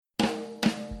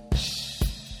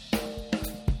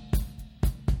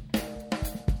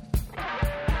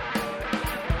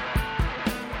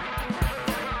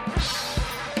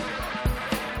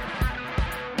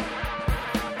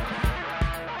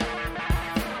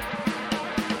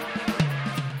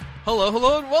Hello,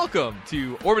 hello, and welcome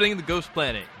to Orbiting the Ghost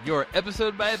Planet, your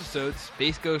episode-by-episode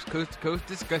Space Ghost Coast-to-Coast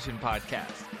discussion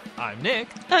podcast. I'm Nick.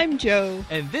 I'm Joe.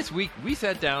 And this week, we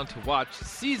sat down to watch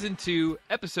Season 2,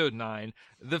 Episode 9,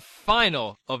 the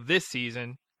final of this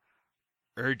season,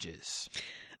 Urges.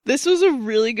 This was a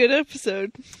really good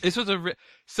episode. This was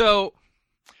So,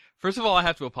 first of all, I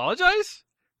have to apologize,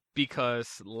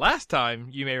 because last time,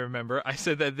 you may remember, I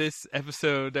said that this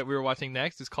episode that we were watching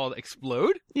next is called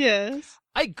Explode. Yes.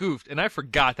 I goofed, and I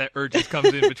forgot that Urges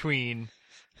comes in between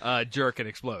Jerk and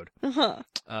Explode. Uh-huh.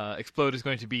 Explode is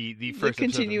going to be the first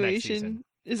episode of the next season.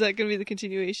 Is that going to be the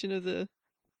continuation of the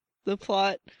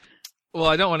plot? Well,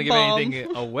 I don't want to give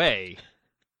anything away,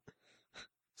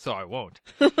 so I won't.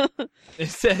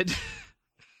 Instead,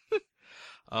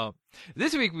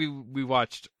 this week we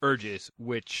watched Urges,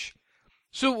 which...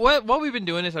 So what we've been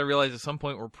doing is I realized at some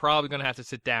point we're probably going to have to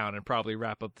sit down and probably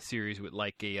wrap up the series with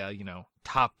like a,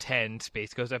 top 10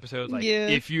 Space Ghost episodes. Like,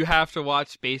 if you have to watch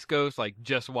Space Ghost, like,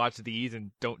 just watch these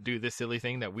and don't do this silly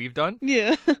thing that we've done.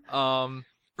 Yeah.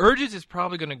 Urges is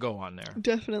probably going to go on there.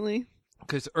 Definitely.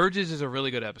 Because Urges is a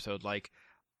really good episode. Like,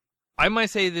 I might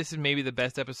say this is maybe the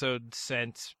best episode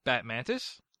since Bat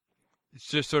Mantis. It's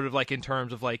just sort of like in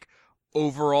terms of like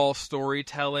overall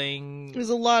storytelling. There's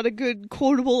a lot of good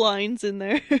quotable lines in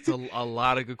there. It's a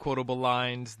lot of good quotable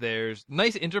lines. There's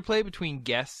nice interplay between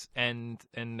guests and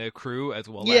the crew as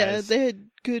well. Yeah, they had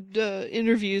good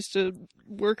interviews to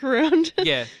work around.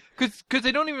 Yeah, because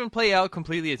they don't even play out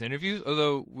completely as interviews,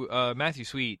 although Matthew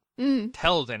Sweet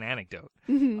tells an anecdote.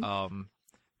 Mm-hmm.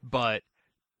 But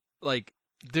like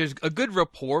there's a good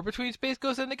rapport between Space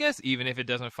Ghost and the guests, even if it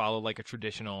doesn't follow like a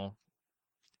traditional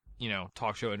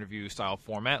talk show interview style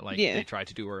format like they tried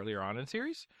to do earlier on in the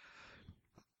series.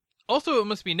 Also, it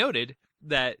must be noted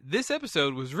that this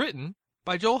episode was written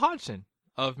by Joel Hodgson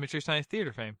of Mystery Science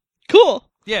Theater fame. Cool.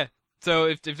 Yeah. So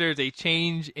if there's a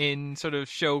change in sort of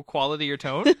show quality or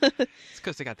tone, it's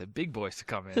because they got the big boys to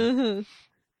come in. Uh-huh.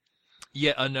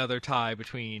 Yet another tie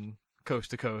between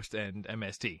Coast to Coast and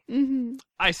MST. Mm-hmm.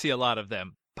 I see a lot of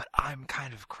them, but I'm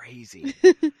kind of crazy.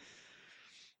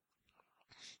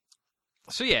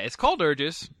 So yeah, it's called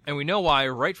Urges, and we know why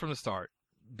right from the start.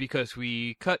 Because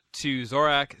we cut to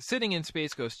Zorak sitting in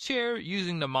Space Ghost's chair,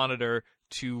 using the monitor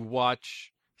to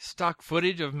watch stock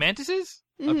footage of mantises.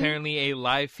 Mm-hmm. Apparently a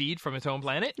live feed from its home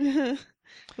planet.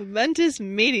 Mantis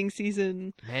mating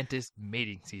season. Mantis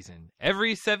mating season.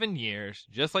 Every 7 years,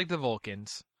 just like the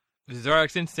Vulcans,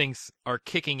 Zorak's instincts are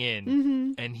kicking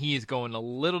in, and he is going a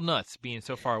little nuts being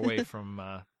so far away from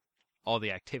all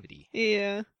the activity.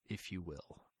 Yeah. If you will.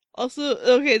 Also,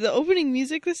 okay, the opening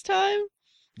music this time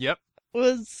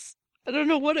was, I don't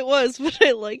know what it was, but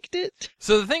I liked it.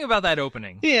 So the thing about that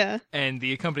opening and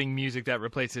the accompanying music that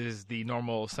replaces the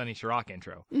normal Sunny Chirac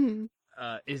intro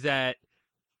is that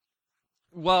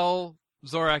while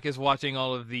Zorak is watching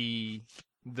all of the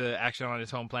action on his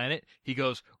home planet, he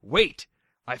goes, "Wait,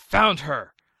 I found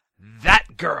her!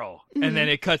 That girl!" And then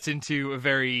it cuts into a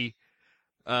very...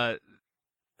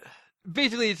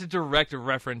 basically, it's a direct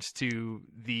reference to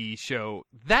the show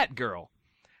That Girl,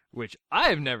 which I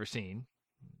have never seen.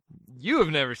 You have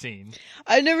never seen.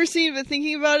 I've never seen, but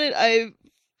thinking about it, I've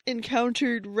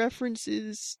encountered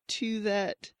references to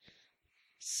that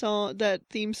song, that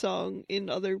theme song,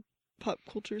 in other pop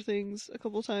culture things a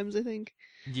couple times, I think.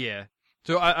 Yeah.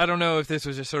 So I don't know if this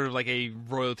was just sort of like a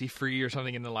royalty-free or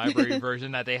something in the library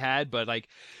version that they had, but like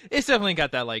it's definitely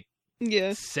got that like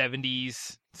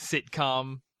 70s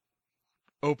sitcom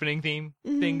opening theme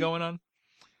thing going on.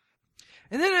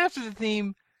 And then after the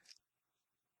theme,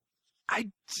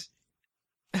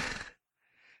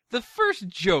 the first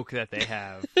joke that they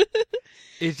have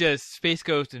is just Space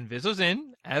Ghost Invisos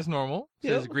in, as normal,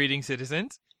 says, "Greetings,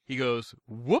 citizens." He goes,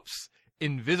 "Whoops,"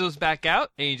 Invisos back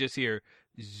out, and you just hear,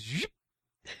 zip,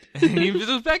 and then he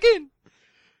Invisos back in.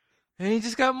 And he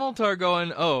just got Moltar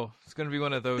going, oh, it's going to be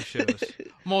one of those shows.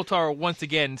 Moltar once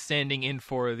again standing in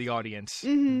for the audience,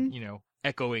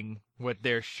 echoing what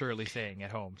they're surely saying at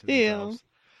home to themselves.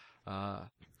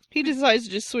 He decides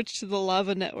to just switch to the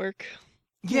Lava Network.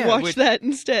 Yeah, watch that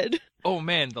instead. Oh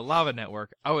man, the Lava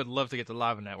Network. I would love to get the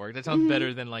Lava Network. That sounds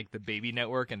better than like the Baby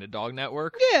Network and the Dog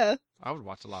Network. Yeah. I would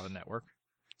watch the Lava Network.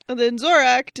 And then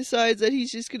Zorak decides that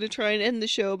he's just going to try and end the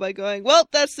show by going, "Well,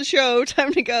 that's the show.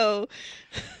 Time to go."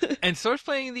 And starts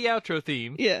playing the outro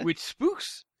theme, which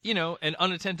spooks, an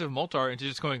unattentive Moltar into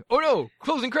just going, "Oh no,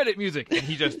 closing credit music." And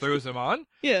he just throws them on.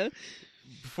 Yeah.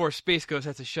 Before Space Ghost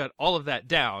has to shut all of that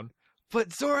down. But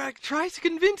Zorak tries to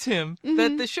convince him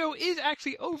that the show is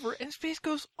actually over, and Space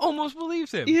Ghost almost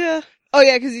believes him. Yeah. Oh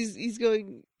yeah, because he's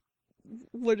going,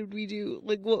 what did we do?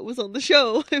 Like, what was on the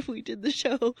show if we did the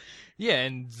show? Yeah,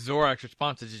 and Zorak's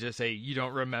response is to just say, "You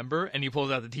don't remember?" And he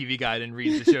pulls out the TV guide and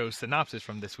reads the show's synopsis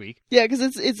from this week. Yeah,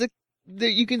 because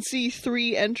you can see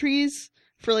 3 entries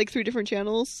for like 3 different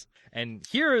channels. And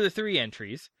here are the 3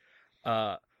 entries.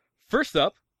 First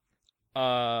up,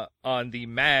 on the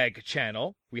MAG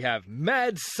channel, we have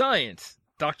Mad Science.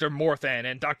 Dr. Morthan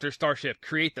and Dr. Starship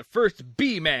create the first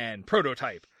B-Man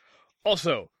prototype.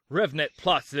 Also, RevNet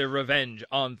plots their revenge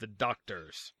on the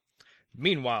Doctors.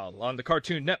 Meanwhile, on the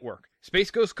Cartoon Network, Space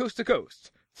Ghost Coast to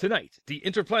Coast. Tonight, the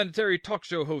interplanetary talk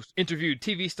show host interviewed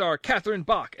TV star Catherine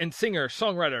Bach and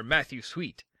singer-songwriter Matthew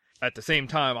Sweet. At the same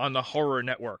time, on the Horror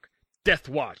Network, Death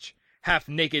Watch.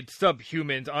 Half-naked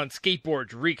subhumans on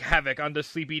skateboards wreak havoc on the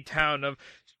sleepy town of...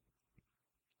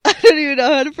 I don't even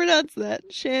know how to pronounce that.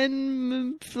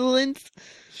 Shamflint.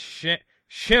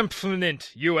 Shamflint,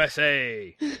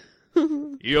 USA.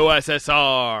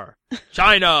 USSR,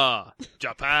 China,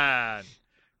 Japan.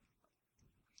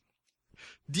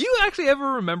 Do you actually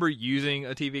ever remember using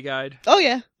a TV guide? Oh,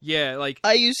 yeah. Yeah, like...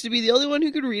 I used to be the only one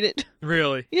who could read it.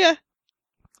 Really? Yeah.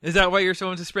 Is that why you're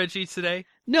so into spreadsheets today?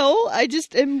 No, I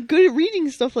just am good at reading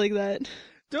stuff like that.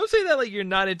 Don't say that like you're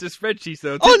not into spreadsheets,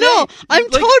 though. Oh, no! I'm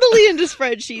totally into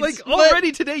spreadsheets. Like,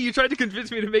 already today you tried to convince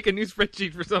me to make a new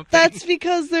spreadsheet for something. That's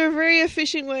because they're a very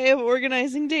efficient way of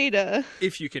organizing data.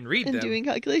 If you can read them. And doing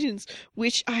calculations,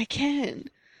 which I can.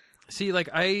 See, like,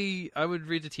 I would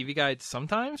read the TV guide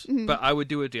sometimes, but I would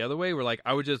do it the other way, where, like,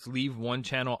 I would just leave one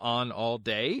channel on all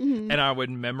day, and I would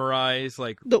memorize,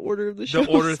 like... the order of the shows.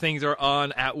 The order things are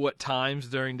on at what times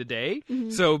during the day.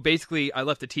 So, basically, I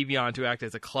left the TV on to act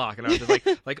as a clock, and I was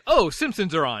just like, oh,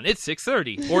 Simpsons are on. It's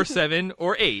 6:30, or 7,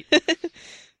 or 8.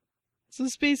 So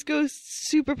Space Ghost's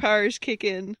superpowers kick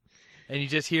in. And you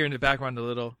just hear in the background a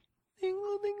little...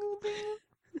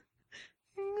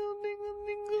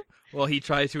 Well, he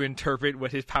tries to interpret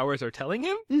what his powers are telling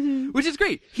him, which is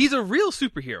great. He's a real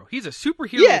superhero. He's a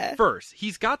superhero first.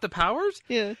 He's got the powers.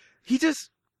 Yeah.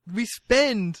 We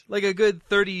spend like a good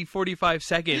 30, 45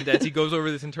 seconds as he goes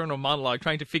over this internal monologue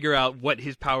trying to figure out what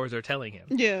his powers are telling him.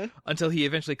 Yeah. Until he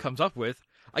eventually comes up with,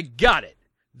 I got it.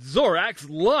 Zorak's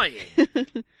lying.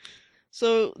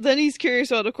 So then he's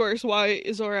curious about, of course, why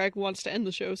Zorak wants to end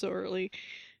the show so early.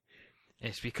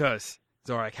 It's because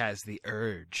Zorak has the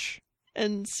urge.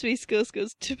 And Space Ghost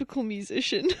goes, typical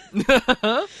musician. And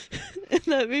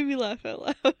that made me laugh out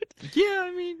loud. Yeah,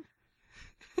 I mean,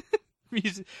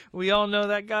 we all know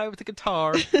that guy with the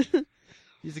guitar.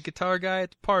 He's a guitar guy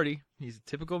at the party. He's a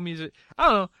typical music. I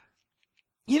don't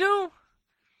know.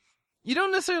 You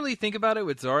don't necessarily think about it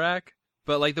with Zorak,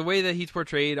 but like the way that he's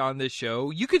portrayed on this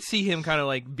show, you could see him kind of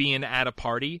like being at a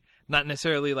party, not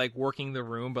necessarily like working the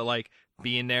room, but like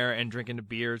being there and drinking the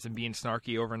beers and being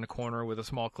snarky over in the corner with a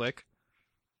small clique.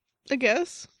 I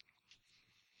guess.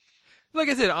 Like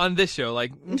I said, on this show,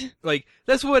 like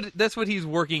that's what he's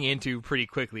working into pretty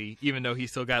quickly, even though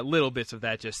he's still got little bits of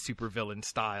that just supervillain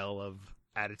style of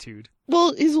attitude.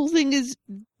 Well, his whole thing is,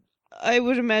 I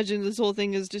would imagine this whole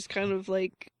thing is just kind of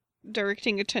like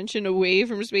directing attention away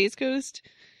from Space Ghost.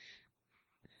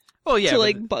 Oh yeah, to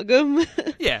like bug him.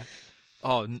 Yeah.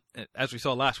 Oh, as we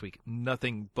saw last week,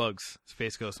 nothing bugs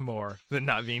Space Ghost more than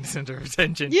not being the center of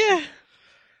attention. Yeah.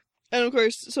 And of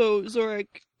course, so Zorak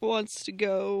wants to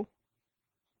go.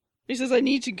 He says, I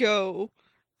need to go.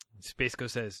 Space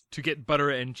Ghost says, to get butter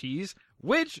and cheese,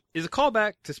 which is a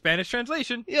callback to Spanish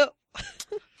translation. Yep.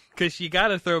 Because you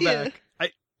gotta throw back.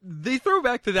 They throw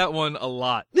back to that one a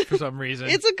lot for some reason.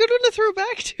 It's a good one to throw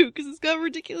back to, because it's got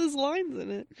ridiculous lines in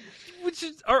it. Which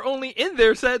are only in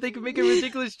there so that they can make a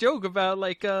ridiculous joke about,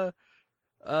 like,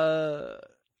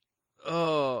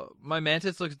 my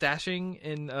mantis looks dashing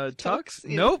in tux.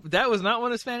 Yeah. Nope, that was not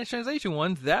one of the Spanish translation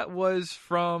ones. That was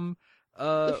from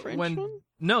the French when one?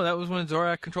 No, that was when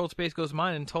Zorak controlled Space Ghost's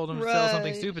mind and told him to tell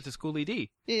something stupid to School ED.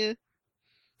 Yeah.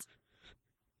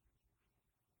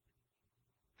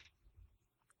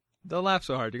 Don't laugh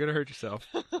so hard; you're gonna hurt yourself.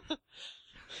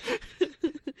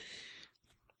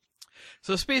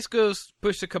 So Space Ghost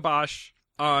pushed the kibosh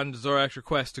on Zorak's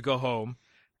request to go home,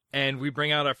 and we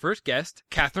bring out our first guest,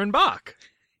 Catherine Bach,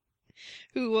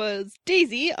 who was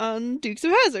Daisy on Dukes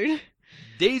of Hazzard.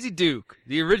 Daisy Duke,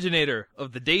 the originator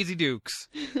of the Daisy Dukes.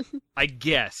 I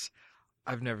guess.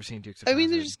 I've never seen Dukes of Hazzard. I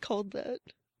mean, they're just called that.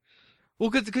 Well,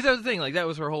 because that was the thing. Like, that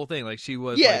was her whole thing. Like, she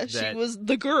was Yeah, like that. she was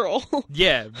the girl.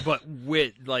 Yeah, but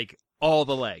with, like, all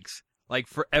the legs. Like,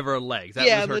 forever legs.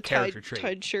 That was her character trait.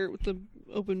 Tied shirt with the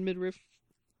open midriff.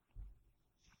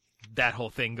 That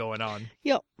whole thing going on.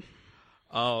 Yep.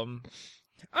 I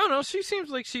don't know. She seems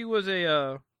like she was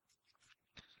a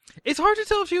It's hard to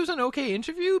tell if she was an okay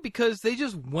interview because they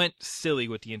just went silly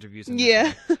with the interviews. In this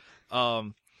Yeah.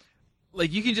 one.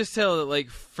 Like you can just tell that, like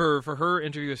for her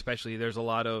interview especially, there's a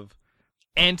lot of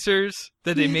answers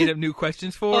that they made up new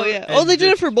questions for. Oh yeah. Oh, they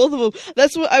did it for both of them.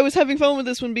 That's what I was having fun with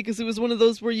this one because it was one of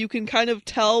those where you can kind of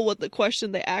tell what the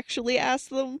question they actually asked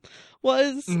them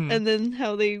was, and then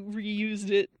how they reused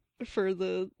it for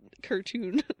the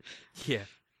cartoon. Yeah.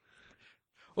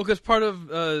 Well, because part of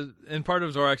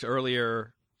Zorak's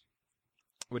earlier,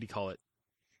 what do you call it?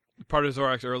 Part of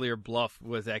Zorak's earlier bluff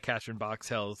was that Catherine Bach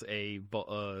tells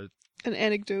An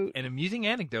anecdote. an amusing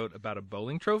anecdote about a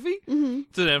bowling trophy. Mm-hmm.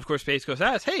 So then, of course, Space Ghost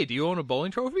asks, "Hey, do you own a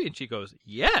bowling trophy?" And she goes,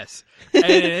 "Yes." And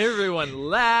everyone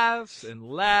laughs and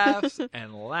laughs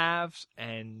and laughs,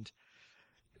 and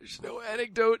there's no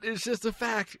anecdote. It's just a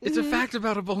fact. It's a fact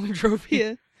about a bowling trophy.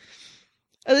 Yeah.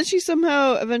 And then she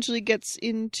somehow eventually gets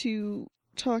into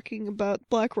talking about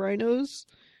black rhinos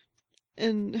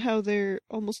and how they're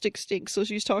almost extinct. So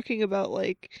she's talking about,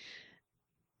 like,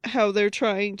 how they're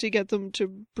trying to get them to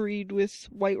breed with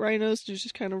white rhinos to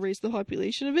just kind of raise the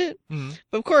population a bit. Mm-hmm.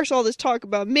 But of course, all this talk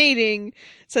about mating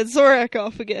set Zorak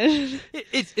off again.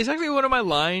 It's actually one of my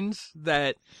lines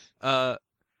that I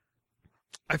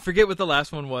forget what the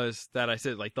last one was that I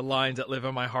said, like the lines that live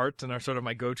in my heart and are sort of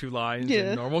my go-to lines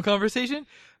in normal conversation.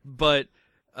 But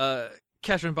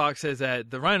Catherine Bach says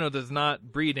that the rhino does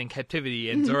not breed in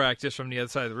captivity, and Zorak just from the other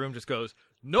side of the room just goes,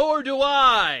 "Nor do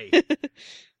I,"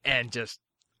 and just.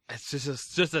 It's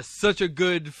just such a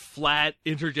good flat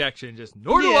interjection. Just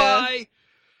nor do I.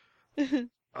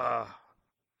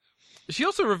 She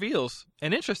also reveals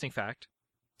an interesting fact: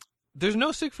 there's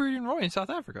no Siegfried and Roy in South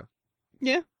Africa.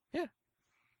 Yeah,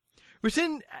 which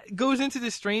then goes into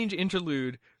this strange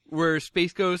interlude where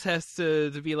Space Ghost has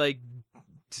to be like,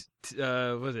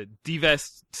 what is it?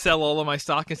 Divest, sell all of my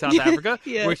stock in South Africa.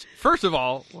 Yeah. Which, first of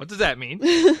all, what does that mean?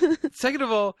 Second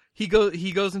of all, he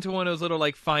goes into one of those little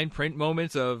like fine print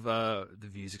moments of the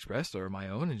views expressed are my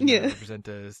own and do not represent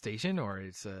the station or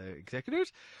its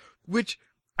executors, which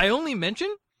I only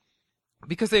mention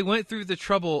because they went through the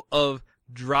trouble of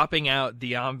dropping out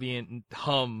the ambient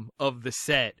hum of the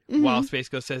set while Space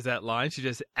Ghost says that line to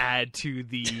just add to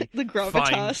the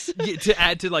gravitas. to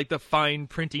add to like the fine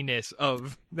printiness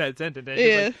of that sentence.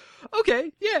 And like,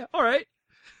 okay, yeah, all right.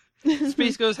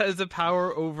 Space Ghost has the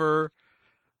power over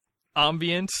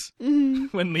ambience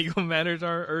when legal matters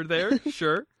are there.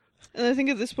 Sure. And I think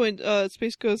at this point,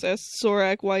 Space Ghost asks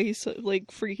Zorak why he's like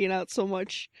freaking out so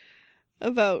much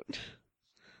about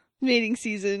mating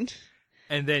season.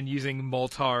 And then using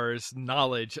Moltar's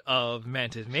knowledge of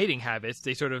Mantis mating habits,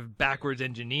 they sort of backwards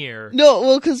engineer. No,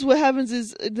 well, because what happens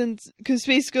is then because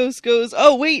Space Ghost goes,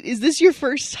 "Oh wait, is this your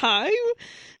first time?"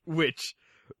 Which,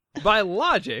 by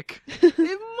logic,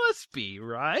 it must be,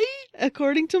 right?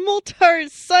 According to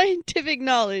Moltar's scientific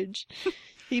knowledge,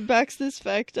 he backs this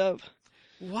fact up.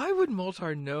 Why would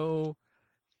Moltar know?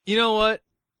 You know what?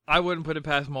 I wouldn't put it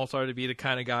past Moltar to be the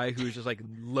kind of guy who's just like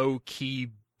low key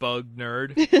bug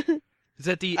nerd. Is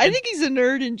that I think he's a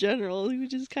nerd in general. He would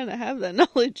just kind of have that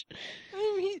knowledge.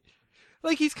 I mean,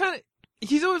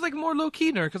 he's always like more low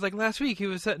key nerd because like last week he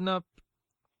was setting up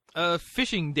a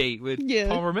fishing date with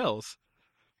Palmer Mills.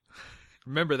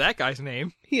 Remember that guy's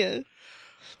name? Yeah.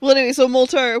 Well, anyway, so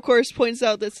Moltar, of course, points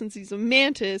out that since he's a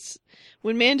mantis,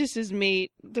 when mantises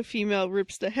mate, the female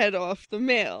rips the head off the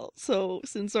male. So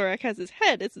since Zorak has his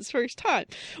head, it's his first time.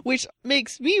 Which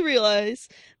makes me realize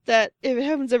that if it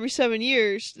happens every 7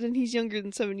 years, then he's younger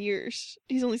than 7 years.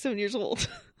 He's only 7 years old.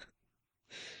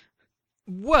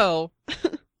 Well,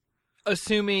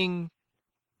 assuming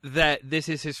that this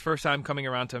is his first time coming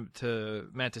around to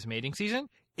mantis mating season,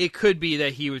 it could be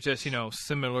that he was just,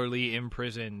 similarly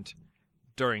imprisoned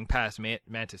during past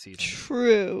mantis seasons.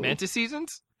 True. Mantis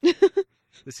seasons?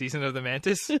 The season of the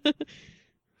mantis?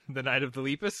 The night of the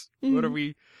lepus? What are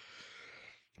we...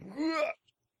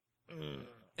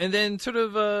 And then sort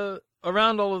of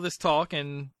around all of this talk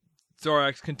and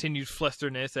Zorak's continued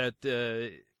flusterness at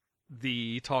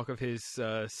the talk of his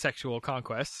sexual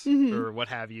conquests, or what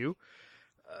have you,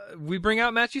 we bring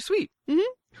out Matthew Sweet,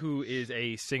 who is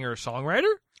a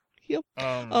singer-songwriter. Yep.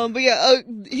 But yeah,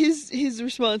 his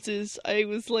responses, I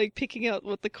was like picking out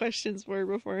what the questions were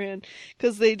beforehand,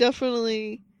 because they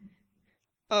definitely,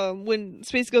 when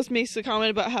Space Ghost makes a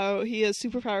comment about how he has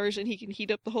superpowers and he can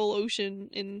heat up the whole ocean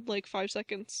in like 5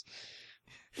 seconds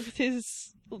with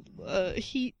his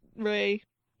heat ray,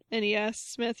 and he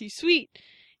asks Matthew Sweet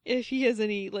if he has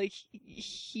any like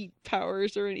heat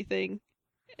powers or anything,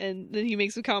 and then he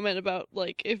makes a comment about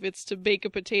like if it's to bake a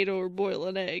potato or boil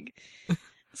an egg.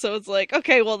 So it's like,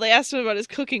 okay, well, they asked him about his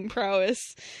cooking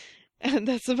prowess, And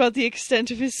that's about the extent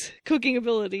of his cooking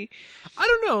ability. I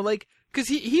don't know, like, because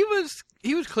he was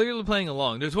clearly playing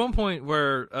along. There's one point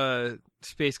where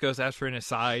Space Ghost asks for an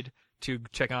aside to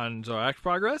check on Zorak's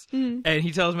progress, and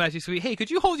he tells Matthew Sweet, "Hey, could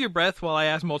you hold your breath while I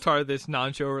ask Moltar this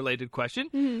non-show related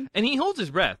question?" And he holds his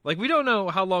breath. Like, we don't know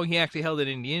how long he actually held it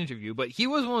in the interview, but he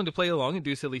was willing to play along and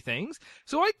do silly things.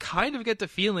 So I kind of get the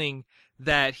feeling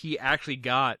that he actually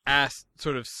got asked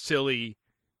sort of silly,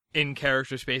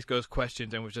 in-character Space Ghost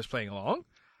questions and was just playing along.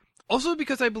 Also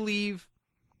because I believe...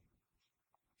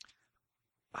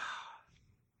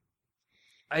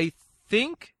 I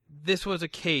think this was a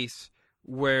case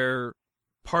where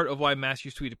part of why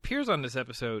Matthew Sweet appears on this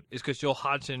episode is because Joel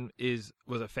Hodgson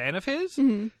was a fan of his.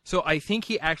 So I think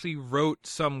he actually wrote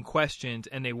some questions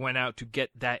and they went out to get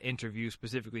that interview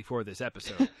specifically for this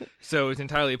episode. So it's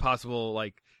entirely possible,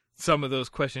 like, some of those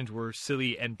questions were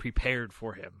silly and prepared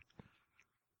for him.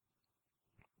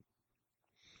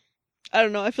 I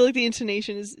don't know. I feel like the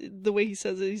intonation is the way he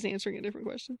says it. He's answering a different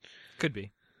question. Could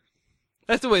be.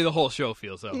 That's the way the whole show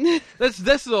feels, though.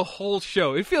 That's the whole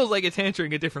show. It feels like it's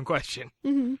answering a different question.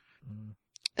 And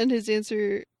his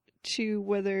answer to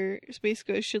whether Space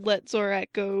Ghost should let Zorak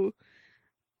go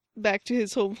back to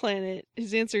his home planet,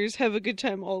 his answer is have a good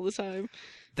time all the time.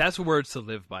 That's words to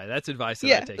live by. That's advice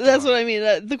that I take. Yeah, that's what I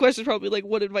mean. The question's probably like,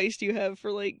 what advice do you have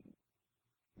for, like,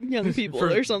 young people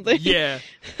or something? Yeah.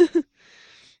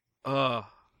 I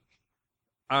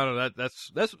don't know.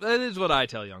 That is what I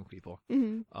tell young people.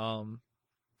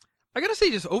 I gotta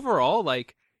say, just overall,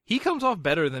 like, he comes off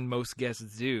better than most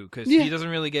guests do, because he doesn't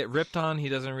really get ripped on. He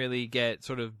doesn't really get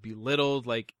sort of belittled.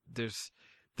 Like, there's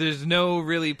no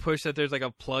really push that there's, like,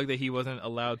 a plug that he wasn't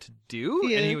allowed to do,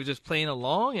 and he was just playing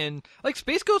along, and, like,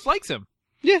 Space Ghost likes him.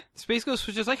 Yeah. Space Ghost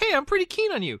was just like, hey, I'm pretty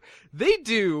keen on you. They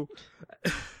do.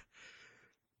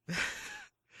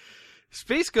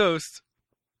 Space Ghost,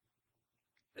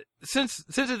 since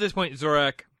at this point,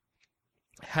 Zorak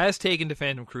has taken to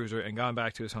Phantom Cruiser and gone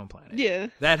back to his home planet. Yeah.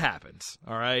 That happens,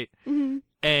 all right?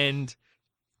 And,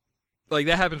 like,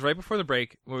 that happens right before the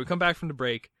break. When we come back from the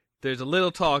break, there's a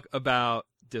little talk about,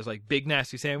 there's, like, big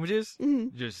nasty sandwiches.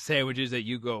 Just sandwiches that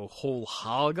you go whole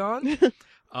hog on.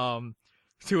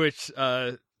 To which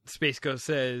Space Ghost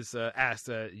asks,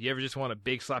 you ever just want a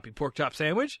big sloppy pork chop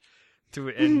sandwich?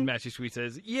 And Matthew Sweet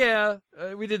says, yeah,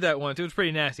 we did that once. It was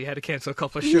pretty nasty. Had to cancel a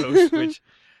couple of shows, which...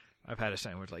 I've had a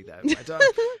sandwich like that in my time.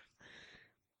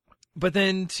 But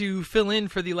then, to fill in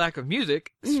for the lack of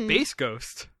music, Space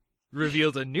Ghost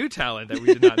revealed a new talent that we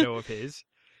did not know of his.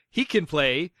 He can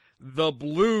play the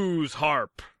blues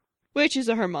harp. Which is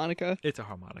a harmonica. It's a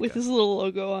harmonica. With his little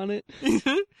logo on it.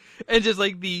 And just,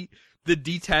 like, the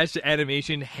detached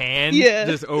animation hand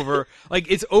just over... Like,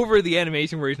 it's over the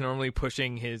animation where he's normally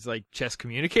pushing his, like, chest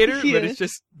communicator, but it's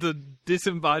just the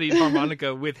disembodied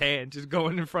harmonica with hand just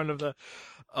going in front of the...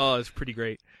 Oh, it's pretty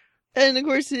great. And of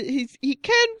course, he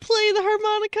can play the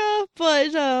harmonica,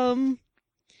 but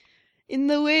in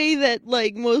the way that,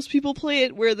 like, most people play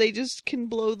it, where they just can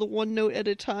blow the one note at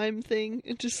a time thing,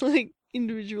 and just, like,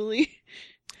 individually.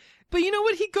 But you know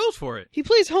what? He goes for it. He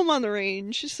plays Home on the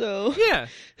Range, so... Yeah.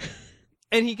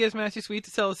 And he gets Matthew Sweet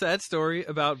to tell a sad story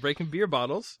about breaking beer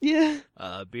bottles. Yeah.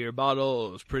 Beer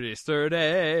bottles, pretty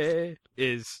sturdy,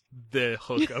 is the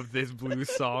hook of this blues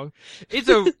song. It's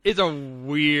a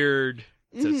weird,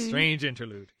 it's a strange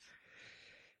interlude.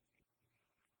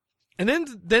 And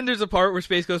then there's a part where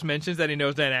Space Ghost mentions that he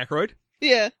knows Dan Aykroyd.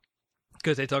 Yeah.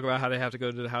 Because they talk about how they have to go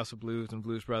to the House of Blues and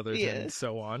Blues Brothers and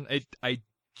so on. I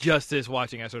just as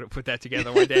watching, I sort of put that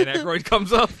together when Dan Aykroyd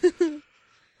comes up.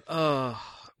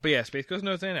 But yeah, Space Ghost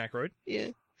knows Dan Aykroyd. Yeah.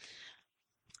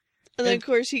 And then, of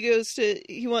course, he asks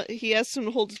him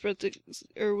to hold his breath,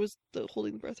 or was the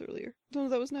holding the breath earlier? No,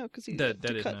 that was now, because he that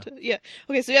is cut now. Yeah.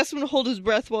 Okay, so he asks him to hold his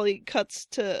breath while he cuts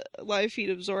to live feed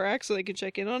of Zorak so they can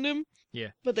check in on him. Yeah.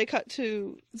 But they cut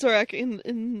to Zorak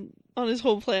on his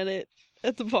home planet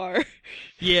at the bar.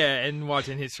 Yeah, and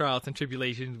watching his trials and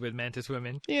tribulations with Mantis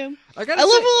women. Yeah. I love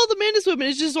all the Mantis women.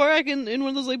 It's just Zorak in one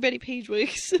of those, like, Betty Page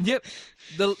wigs. Yep.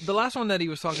 The last one that he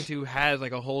was talking to has,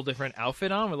 like, a whole different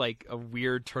outfit on with, like, a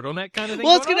weird turtleneck kind of thing.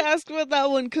 Well, I was going to ask about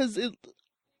that one because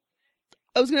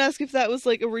I was going to ask if that was,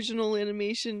 like, original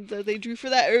animation that they drew for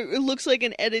that, or it looks like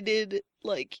an edited,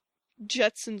 like,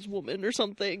 Jetsons woman or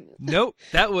something. Nope,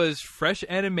 that was fresh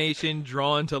animation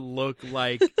drawn to look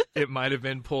like it might have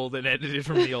been pulled and edited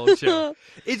from the old show.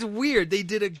 It's weird. They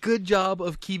did a good job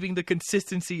of keeping the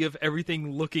consistency of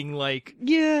everything looking like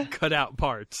cut out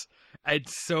parts.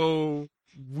 It's so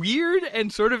weird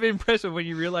and sort of impressive when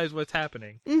you realize what's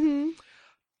happening.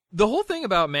 the whole thing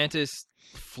about Mantis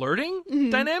flirting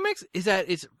dynamics is that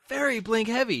it's very Blink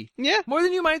heavy. Yeah. More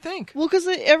than you might think. Well, because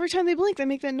every time they blink, they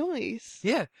make that noise.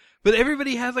 Yeah. But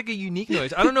everybody has like a unique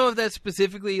noise. I don't know if that's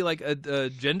specifically like a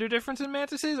gender difference in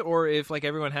mantises or if like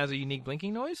everyone has a unique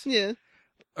blinking noise. Yeah.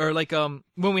 Or like when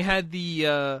we had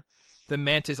the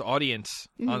Mantis audience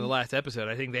on the last episode,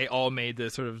 I think they all made the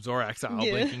sort of Zorak style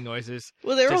blinking noises.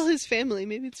 Well, they're all his family.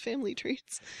 Maybe it's family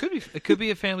traits. It could be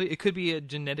a family. It could be a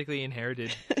genetically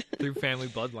inherited through family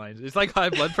bloodlines. It's like high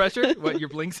blood pressure. What your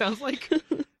blink sounds like.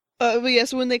 But yeah,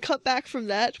 so when they cut back from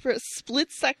that for a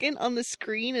split second on the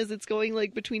screen as it's going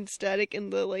like between static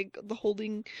and the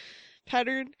holding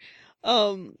pattern,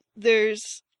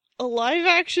 there's a live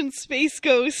action Space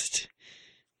Ghost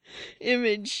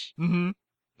image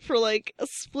for like a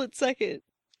split second.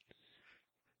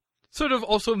 Sort of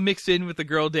also mixed in with the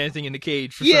girl dancing in the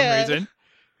cage for some reason.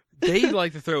 They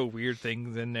like to throw weird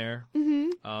things in there.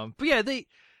 But yeah,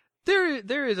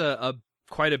 there is a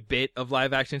quite a bit of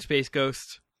live action Space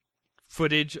Ghost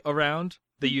footage around.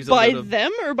 They use by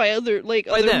them or by other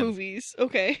them. movies.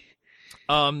 Okay.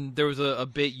 There was a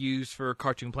bit used for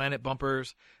Cartoon Planet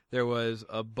bumpers. There was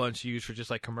a bunch used for just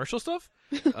like commercial stuff.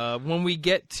 When we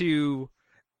get to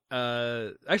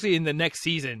actually in the next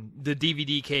season, the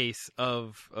DVD case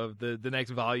of the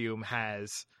next volume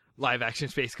has live action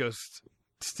Space Ghost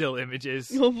still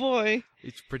images. Oh boy.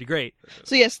 It's pretty great.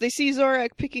 So yes, they see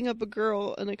Zorak picking up a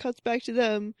girl and it cuts back to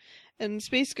them and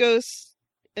Space Ghost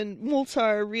and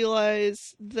Moltar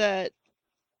realize that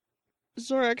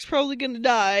Zorak's probably going to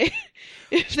die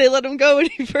if they let him go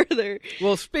any further.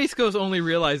 Well, Space Ghost only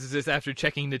realizes this after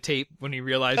checking the tape when he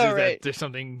realizes that there's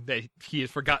something that he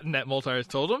has forgotten that Moltar has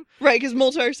told him. Right, because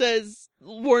Moltar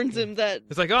warns him that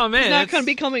it's like, oh man, he's not going to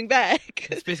be coming back.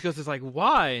 Space Ghost is like,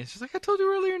 why? And she's like, I told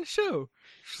you earlier in the show.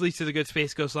 She leads to the good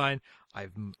Space Ghost line, I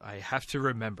have to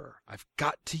remember. I've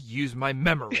got to use my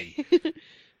memory.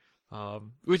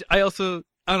 Which I don't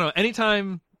know,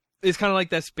 anytime, it's kind of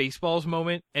like that Spaceballs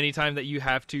moment, anytime that you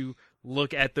have to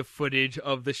look at the footage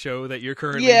of the show that you're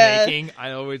currently making,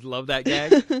 I always love that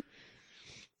gag.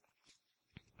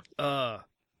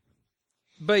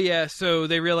 But yeah, so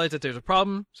they realize that there's a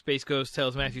problem. Space Ghost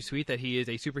tells Matthew Sweet that he is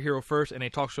a superhero first and a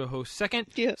talk show host second.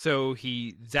 Yeah. So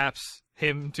he zaps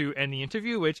him to end the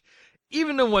interview, which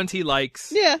even the ones he likes,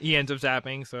 he ends up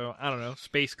zapping. So I don't know,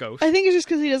 Space Ghost. I think it's just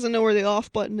because he doesn't know where the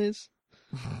off button is.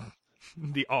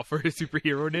 The off for his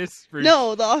superhero-ness?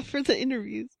 No, the off for the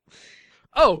interviews.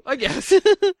 Oh, I guess.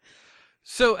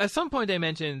 So at some point they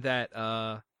mentioned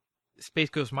that Space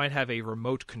Ghost might have a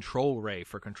remote control ray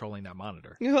for controlling that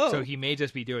monitor. Oh. So he may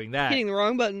just be doing that. Hitting the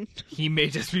wrong button. He may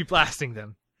just be blasting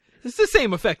them. It's the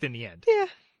same effect in the end. Yeah.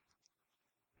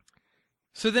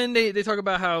 So then they talk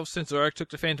about how since Zorak took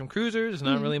the Phantom Cruiser, there's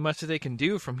not really much that they can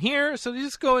do from here. So they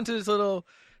just go into this little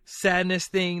sadness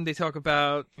thing. They talk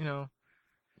about,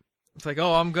 it's like,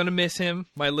 oh, I'm going to miss him.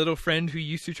 My little friend who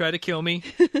used to try to kill me.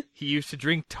 He used to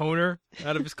drink toner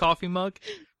out of his coffee mug.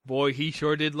 Boy, he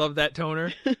sure did love that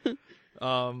toner.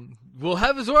 We'll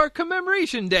have a Zorak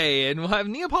commemoration day, and we'll have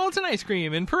Neapolitan ice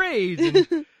cream and parades.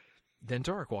 And then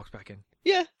Zorak walks back in.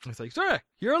 Yeah. It's like, Zorak,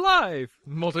 you're alive.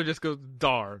 Moltar just goes,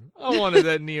 darn, I wanted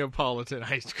that Neapolitan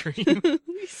ice cream.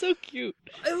 He's so cute.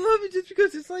 I love it just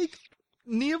because it's like,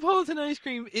 Neapolitan ice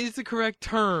cream is the correct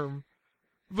term.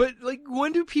 But, like,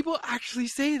 when do people actually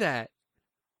say that?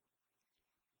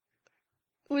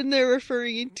 When they're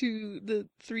referring to the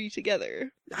three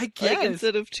together. I guess. Like,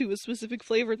 instead of to a specific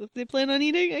flavor that they plan on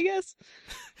eating, I guess.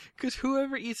 Because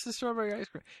whoever eats the strawberry ice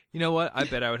cream. You know what? I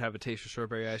bet I would have a taste of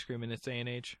strawberry ice cream in this day and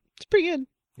age. It's pretty good.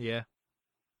 Yeah.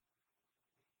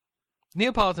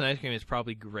 Neapolitan ice cream is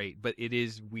probably great, but it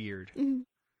is weird. Mm.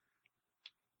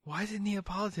 Why is it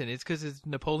Neapolitan? It's because it's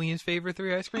Napoleon's favorite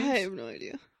three ice creams? I have no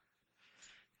idea.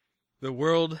 The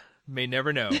world may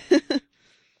never know.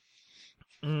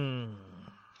 So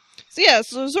yeah,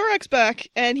 so Zorak's back,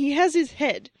 and he has his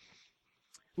head.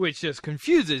 Which just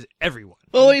confuses everyone.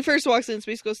 Well, when he first walks in,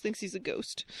 Space Ghost thinks he's a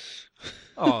ghost.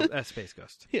 Oh, that's Space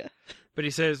Ghost. Yeah. But he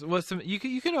says, you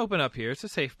can open up here. It's a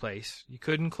safe place. You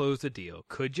couldn't close the deal,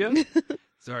 could you?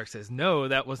 Zorak says, no,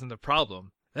 that wasn't the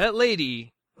problem. That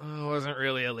lady wasn't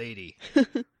really a lady.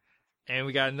 And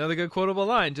we got another good quotable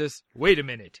line. Just, wait a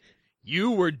minute.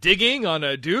 You were digging on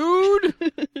a dude?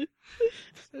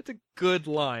 That's a good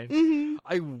line. Mm-hmm.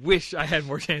 I wish I had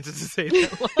more chances to say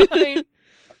that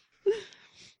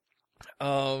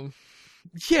line.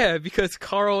 Yeah, because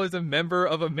Carl is a member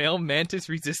of a male mantis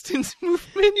resistance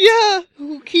movement. Yeah,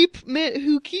 who keep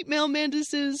male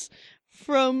mantises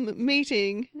from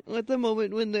mating at the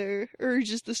moment when their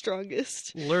urge is the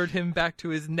strongest. Lured him back to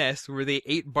his nest where they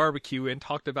ate barbecue and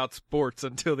talked about sports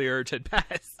until the urge had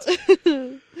passed.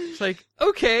 It's like,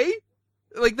 okay.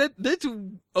 Like, that's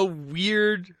a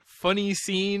weird, funny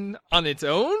scene on its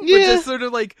own, but just sort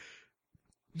of like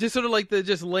the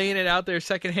just laying it out there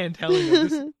secondhand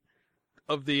telling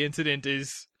of the incident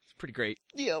is pretty great.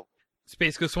 Yep.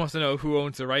 Space Ghost wants to know who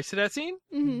owns the rights to that scene.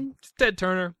 Mm-hmm. It's Ted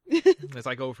Turner. It's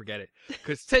like, oh, forget it.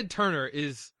 Because Ted Turner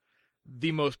is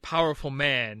the most powerful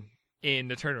man in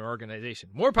the Turner organization.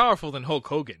 More powerful than Hulk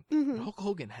Hogan. Mm-hmm. Hulk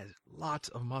Hogan has lots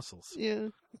of muscles. Yeah.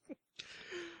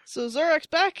 So Zorak's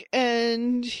back,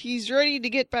 and he's ready to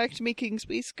get back to making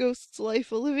Space Ghost's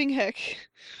life a living heck.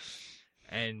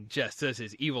 And Jess does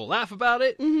his evil laugh about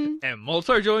it, Mm-hmm. and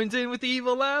Moltar joins in with the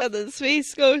evil laugh. And then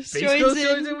Space Ghost joins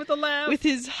in with the laugh. with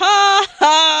his ha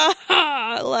ha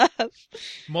ha laugh.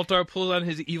 Moltar pulls on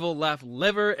his evil laugh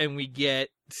lever, and we get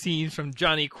scenes from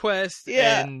Johnny Quest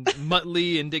Yeah. and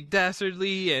Muttley and Dick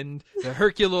Dastardly and the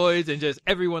Herculoids, and just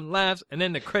everyone laughs, and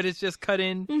then the credits just cut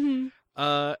in. Mm-hmm.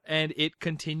 And it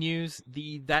continues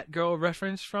the That Girl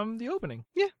reference from the opening.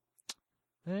 Yeah.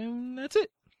 And that's it.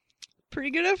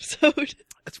 Pretty good episode.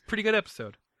 That's a pretty good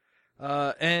episode.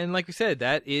 And like we said,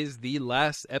 that is the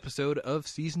last episode of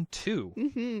season 2.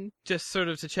 Mm-hmm. Just sort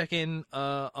of to check in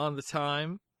on the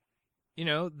time, you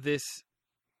know, this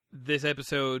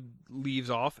episode leaves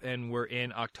off and we're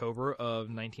in October of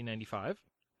 1995.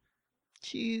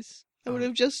 Jeez. I would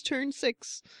have just turned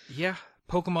 6. Yeah,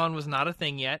 Pokemon was not a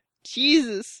thing yet.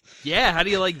 Jesus. Yeah, how do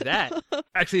you like that?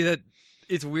 Actually,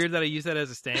 it's weird that I use that as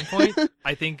a standpoint.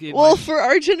 I think it Well, for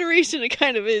our generation, it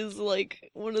kind of is like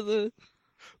one of the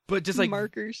but just like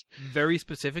markers. Very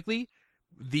specifically,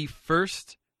 the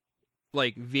first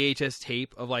like VHS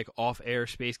tape of like off-air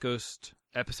Space Ghost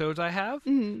episodes I have,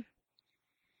 Mm-hmm.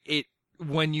 it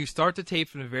when you start the tape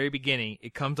from the very beginning,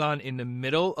 it comes on in the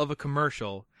middle of a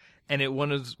commercial, and it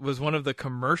was one of the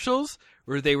commercials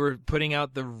where they were putting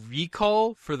out the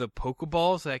recall for the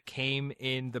Pokeballs that came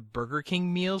in the Burger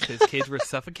King meals because kids were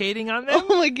suffocating on them.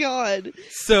 Oh my god.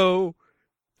 So,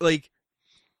 like,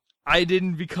 I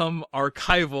didn't become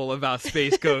archival about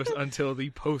Space Ghost until the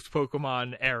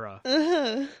post-Pokemon era.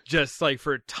 Uh-huh. Just, like,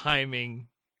 for timing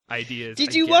ideas.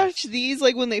 Did I you guess. watch these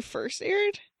like when they first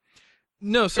aired?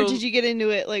 No, so... Or did you get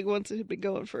into it like once it had been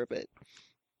going for a bit?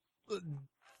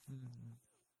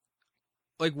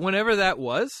 Like, whenever that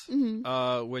was,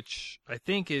 Mm-hmm. which I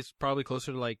think is probably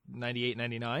closer to, like, 98,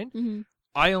 99, Mm-hmm.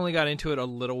 I only got into it a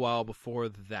little while before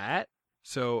that.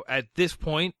 So, at this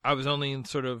point, I was only in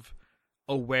sort of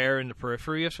aware in the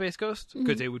periphery of Space Ghost,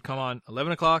 because Mhm. it would come on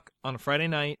 11 o'clock on a Friday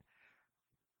night,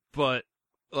 but,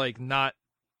 like, not...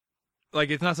 Like,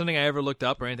 it's not something I ever looked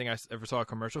up or anything I ever saw a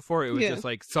commercial for. It was Yeah. just,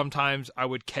 like, sometimes I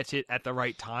would catch it at the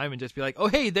right time and just be like, oh,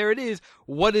 hey, there it is.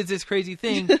 What is this crazy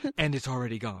thing? And it's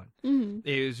already gone. Mm-hmm.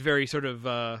 It was very sort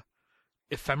of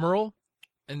ephemeral.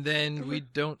 And then we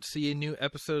don't see a new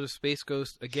episode of Space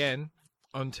Ghost again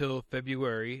until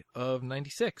February of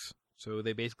 96. So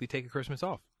they basically take a Christmas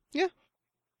off. Yeah.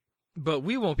 But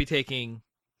we won't be taking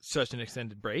such an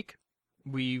extended break.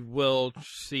 We will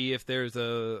see if there's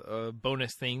a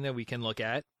bonus thing that we can look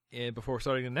at before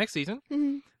starting the next season.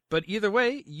 Mm-hmm. But either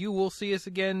way, you will see us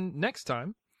again next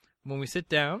time when we sit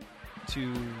down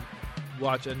to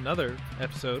watch another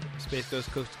episode of Space Ghost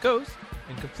Coast to Coast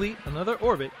and complete another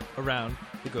orbit around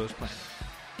the Ghost Planet.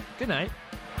 Good night.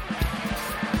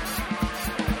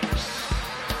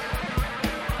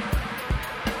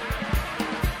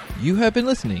 You have been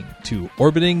listening to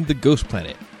Orbiting the Ghost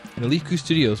Planet, an Eliku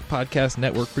Studios podcast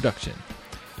network production.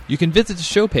 You can visit the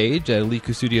show page at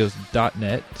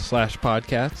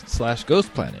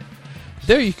elikustudios.net/podcast/ghostplanet.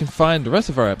 There you can find the rest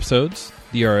of our episodes,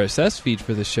 the RSS feed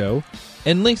for the show,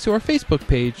 and links to our Facebook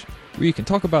page where you can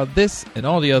talk about this and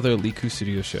all the other Eliku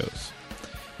Studios shows.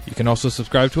 You can also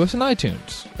subscribe to us on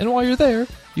iTunes, and while you're there,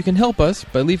 you can help us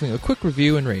by leaving a quick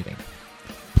review and rating.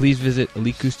 Please visit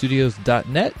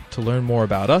elikustudios.net to learn more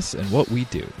about us and what we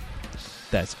do.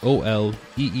 That's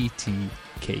OLEETKU.